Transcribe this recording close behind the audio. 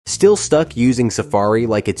Still stuck using Safari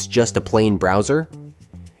like it's just a plain browser?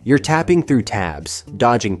 You're tapping through tabs,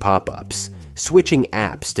 dodging pop-ups, switching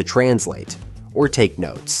apps to translate or take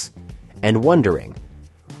notes, and wondering,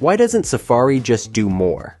 why doesn't Safari just do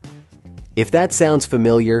more? If that sounds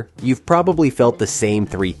familiar, you've probably felt the same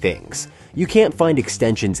three things. You can't find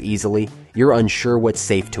extensions easily, you're unsure what's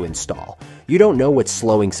safe to install, you don't know what's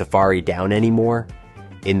slowing Safari down anymore.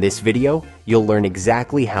 In this video, you'll learn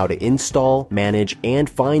exactly how to install, manage, and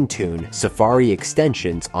fine-tune Safari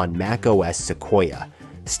extensions on macOS Sequoia.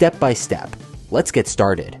 Step by step. Let's get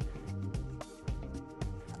started.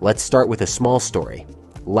 Let's start with a small story.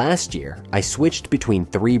 Last year, I switched between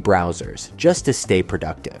 3 browsers just to stay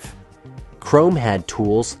productive. Chrome had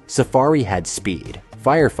tools, Safari had speed,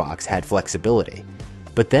 Firefox had flexibility.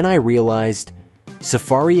 But then I realized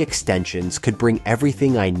Safari extensions could bring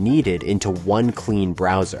everything I needed into one clean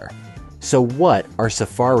browser. So what are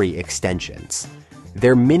Safari extensions?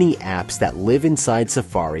 They're mini apps that live inside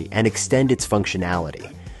Safari and extend its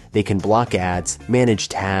functionality. They can block ads, manage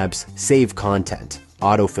tabs, save content,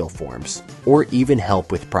 autofill forms, or even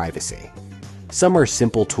help with privacy. Some are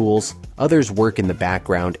simple tools, others work in the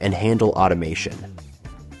background and handle automation.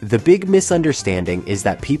 The big misunderstanding is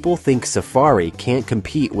that people think Safari can't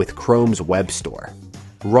compete with Chrome's web store.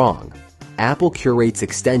 Wrong. Apple curates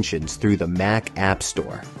extensions through the Mac App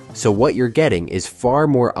Store, so what you're getting is far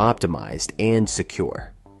more optimized and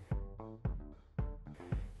secure.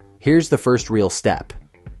 Here's the first real step.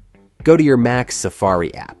 Go to your Mac's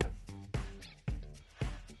Safari app.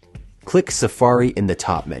 Click Safari in the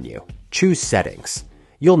top menu. Choose Settings.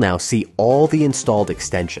 You'll now see all the installed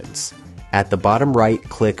extensions. At the bottom right,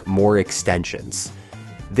 click More Extensions.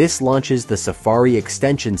 This launches the Safari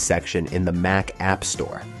Extensions section in the Mac App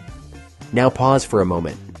Store. Now pause for a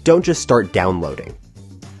moment. Don't just start downloading.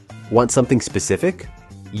 Want something specific?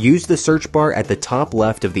 Use the search bar at the top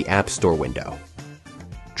left of the App Store window.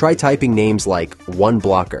 Try typing names like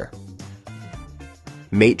OneBlocker,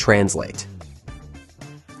 Mate Translate.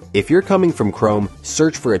 If you're coming from Chrome,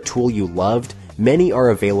 search for a tool you loved. Many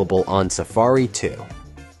are available on Safari too.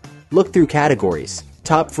 Look through categories,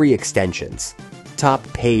 top free extensions, top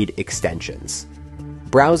paid extensions.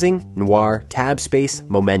 Browsing, Noir, Tab Space,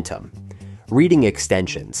 Momentum. Reading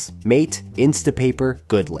extensions, Mate, Instapaper,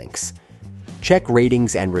 Good Links. Check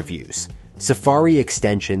ratings and reviews. Safari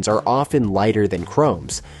extensions are often lighter than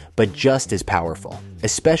Chrome's, but just as powerful,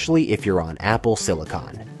 especially if you're on Apple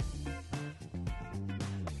Silicon.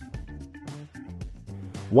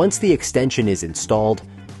 Once the extension is installed,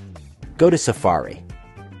 go to Safari.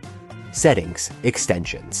 Settings,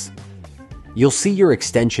 Extensions. You'll see your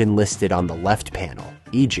extension listed on the left panel,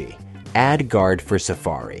 e.g., Add Guard for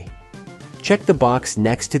Safari. Check the box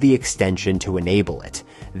next to the extension to enable it.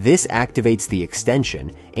 This activates the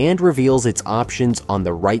extension and reveals its options on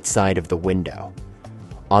the right side of the window.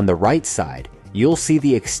 On the right side, you'll see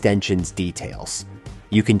the extension's details.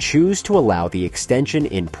 You can choose to allow the extension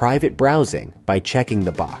in private browsing by checking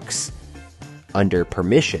the box. Under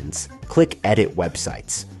Permissions, click Edit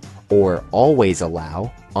Websites, or Always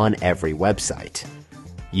Allow on every website.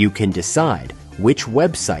 You can decide which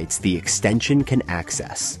websites the extension can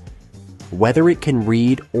access, whether it can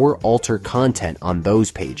read or alter content on those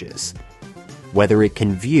pages, whether it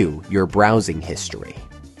can view your browsing history.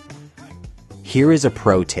 Here is a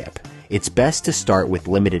pro tip. It's best to start with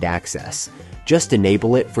limited access. Just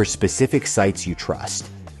enable it for specific sites you trust.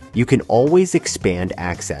 You can always expand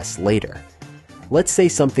access later. Let's say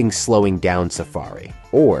something's slowing down Safari,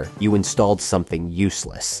 or you installed something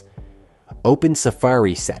useless. Open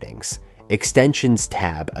Safari Settings, Extensions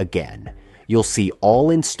tab again. You'll see all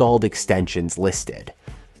installed extensions listed.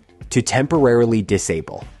 To temporarily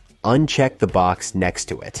disable, uncheck the box next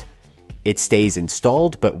to it. It stays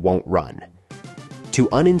installed but won't run. To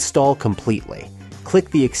uninstall completely,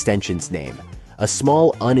 click the extension's name. A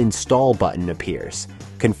small uninstall button appears.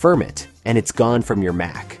 Confirm it, and it's gone from your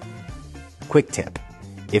Mac. Quick tip.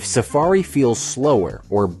 If Safari feels slower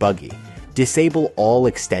or buggy, disable all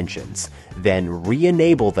extensions, then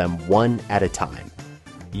re-enable them one at a time.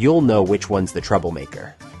 You'll know which one's the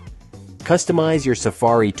troublemaker. Customize your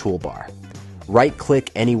Safari toolbar.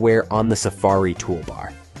 Right-click anywhere on the Safari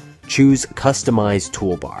toolbar. Choose Customize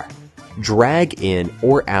Toolbar. Drag in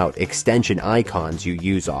or out extension icons you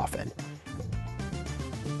use often.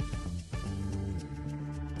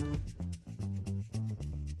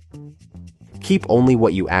 Keep only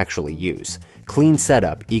what you actually use. Clean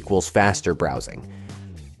setup equals faster browsing.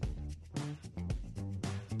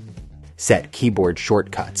 Set keyboard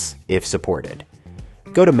shortcuts, if supported.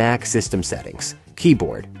 Go to Mac System Settings,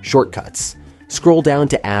 Keyboard, Shortcuts. Scroll down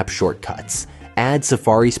to App Shortcuts. Add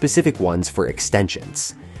Safari-specific ones for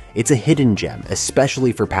extensions. It's a hidden gem,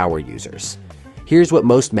 especially for power users. Here's what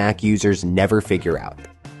most Mac users never figure out.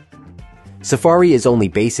 Safari is only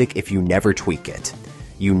basic if you never tweak it.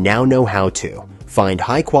 You now know how to find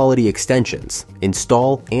high-quality extensions,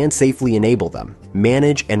 install and safely enable them,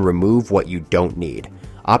 manage and remove what you don't need,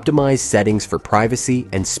 optimize settings for privacy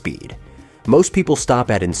and speed. Most people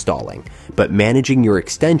stop at installing, but managing your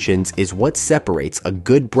extensions is what separates a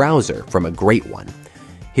good browser from a great one.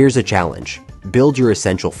 Here's a challenge. Build your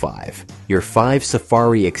Essential 5, your 5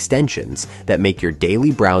 Safari extensions that make your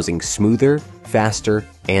daily browsing smoother, faster,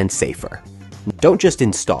 and safer. Don't just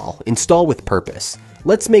install with purpose.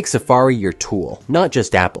 Let's make Safari your tool, not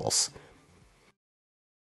just Apple's.